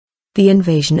The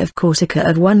invasion of Corsica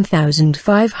of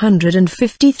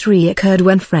 1553 occurred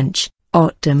when French,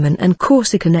 Ottoman and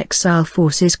Corsican exile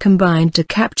forces combined to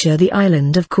capture the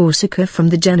island of Corsica from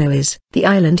the Genoese. The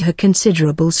island had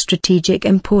considerable strategic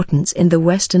importance in the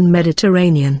western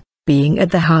Mediterranean, being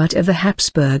at the heart of the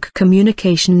Habsburg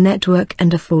communication network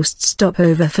and a forced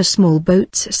stopover for small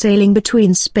boats sailing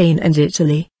between Spain and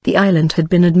Italy. The island had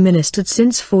been administered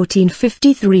since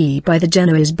 1453 by the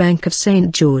Genoese Bank of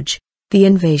St. George. The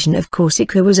invasion of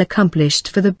Corsica was accomplished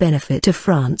for the benefit of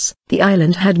France. The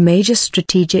island had major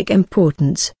strategic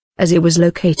importance, as it was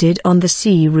located on the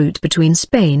sea route between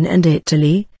Spain and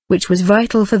Italy, which was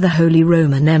vital for the Holy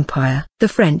Roman Empire. The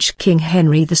French King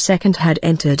Henry II had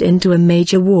entered into a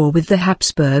major war with the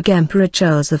Habsburg Emperor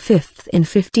Charles V in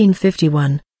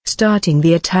 1551, starting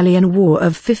the Italian War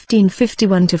of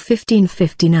 1551 to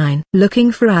 1559.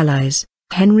 Looking for allies,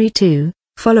 Henry II,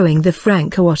 following the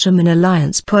Franco-Ottoman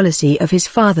alliance policy of his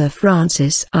father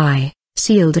Francis I,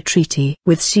 sealed a treaty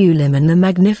with Suleiman the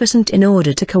Magnificent in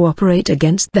order to cooperate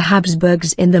against the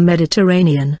Habsburgs in the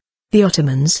Mediterranean. The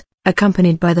Ottomans,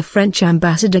 accompanied by the French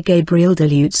ambassador Gabriel de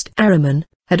Lutz-Araman,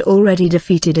 had already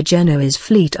defeated a Genoese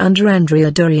fleet under Andrea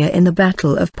Doria in the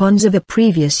Battle of Ponza the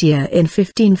previous year in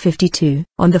 1552.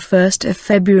 On the 1st of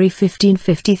February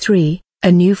 1553,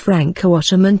 a new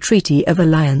Franco-Ottoman Treaty of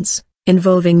Alliance,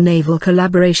 involving naval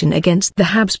collaboration against the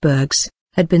Habsburgs,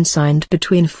 had been signed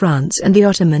between France and the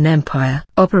Ottoman Empire.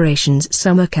 Operations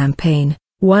Summer Campaign,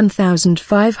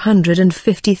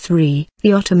 1553.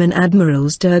 The Ottoman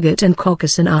admirals Turgot and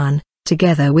Caucasan,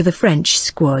 together with a French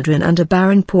squadron under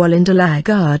Baron Paulin de la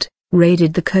Garde,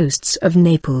 raided the coasts of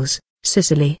Naples,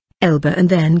 Sicily, Elba and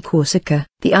then Corsica.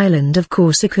 The island of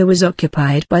Corsica was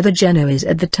occupied by the Genoese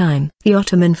at the time. The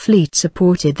Ottoman fleet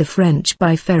supported the French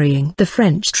by ferrying the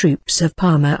French troops of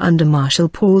Parma under Marshal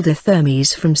Paul de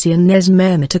Thermes from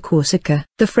Siennes-Merme to Corsica.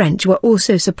 The French were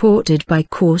also supported by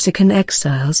Corsican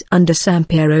exiles under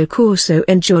Sampiero Corso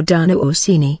and Giordano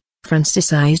Orsini,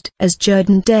 francisized as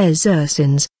Jordan des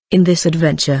Ursins. In this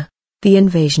adventure, the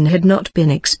invasion had not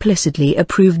been explicitly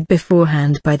approved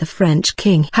beforehand by the French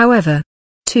king. However,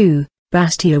 2.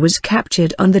 Bastia was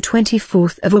captured on the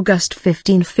 24th of August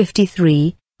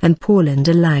 1553, and Paulin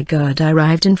de la Garde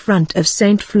arrived in front of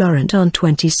St. Florent on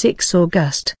 26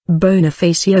 August.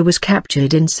 Bonifacio was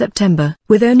captured in September,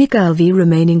 with only Calvi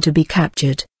remaining to be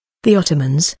captured. The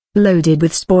Ottomans, loaded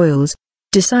with spoils,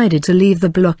 decided to leave the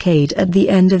blockade at the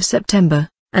end of September,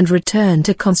 and return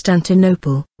to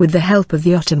Constantinople. With the help of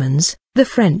the Ottomans, the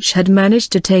French had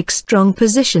managed to take strong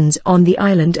positions on the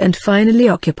island and finally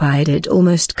occupied it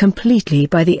almost completely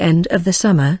by the end of the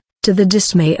summer, to the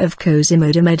dismay of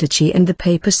Cosimo de' Medici and the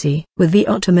papacy. With the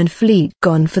Ottoman fleet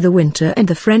gone for the winter and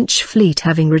the French fleet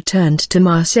having returned to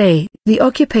Marseille, the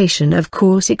occupation of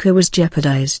Corsica was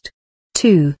jeopardized.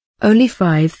 2. Only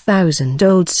 5,000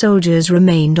 old soldiers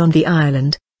remained on the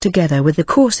island, together with the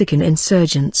Corsican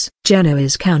insurgents.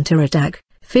 Genoese counterattack,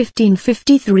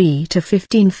 1553 to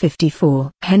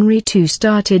 1554. Henry II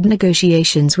started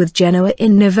negotiations with Genoa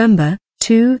in November,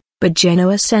 but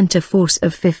Genoa sent a force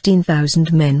of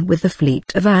 15,000 men with the fleet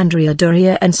of Andrea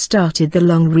Doria and started the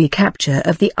long recapture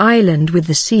of the island with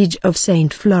the siege of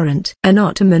St. Florent. An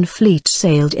Ottoman fleet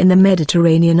sailed in the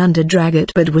Mediterranean under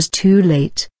Dragut but was too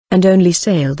late, and only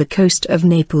sailed the coast of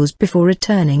Naples before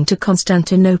returning to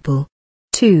Constantinople.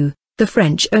 2. The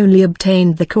French only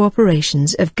obtained the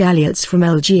cooperations of galleots from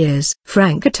Algiers.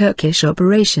 Franco-Turkish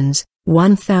operations,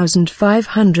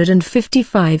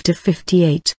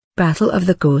 1555–58, Battle of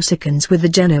the Corsicans with the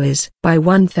Genoese. By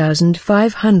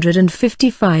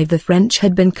 1555 the French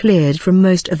had been cleared from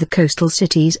most of the coastal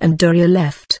cities and Doria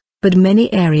left, but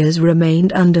many areas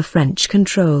remained under French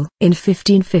control. In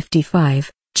 1555,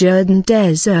 Jordan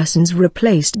des Ursins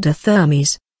replaced de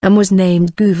Thermes, and was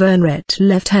named Gouverneur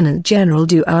Lieutenant General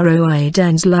du Roi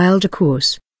dans l'Île de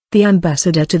Corse. The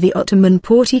ambassador to the Ottoman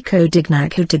Portico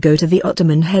Dignac had to go to the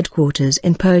Ottoman headquarters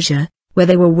in Persia, where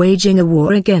they were waging a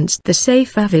war against the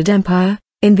Safavid Empire.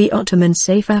 In the Ottoman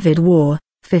Safavid War,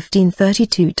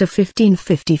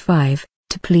 1532–1555,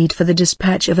 to plead for the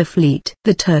dispatch of a fleet.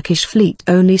 The Turkish fleet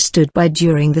only stood by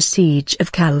during the siege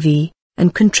of Calvi,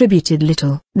 and contributed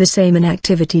little. The same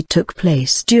inactivity took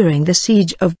place during the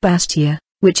siege of Bastia,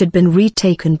 which had been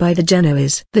retaken by the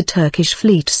Genoese. The Turkish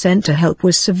fleet sent to help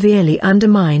was severely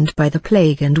undermined by the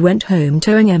plague and went home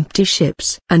towing empty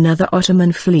ships. Another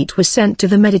Ottoman fleet was sent to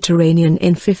the Mediterranean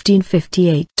in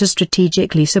 1558 to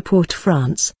strategically support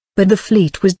France, but the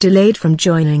fleet was delayed from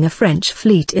joining a French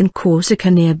fleet in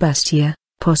Corsica near Bastia,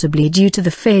 possibly due to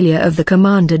the failure of the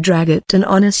commander Dragut to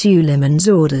honor Suleiman's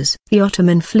orders. The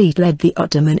Ottoman fleet led the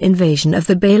Ottoman invasion of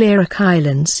the Balearic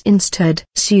Islands. Instead,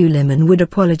 Suleiman would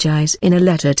apologize in a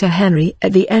letter to Henry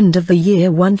at the end of the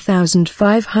year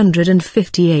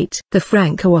 1558. The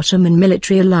Franco-Ottoman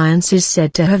military alliance is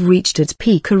said to have reached its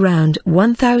peak around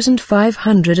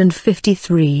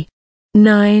 1553.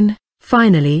 9.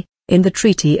 Finally, in the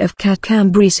Treaty of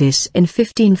Cambresis in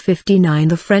 1559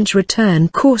 the French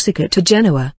returned Corsica to Genoa.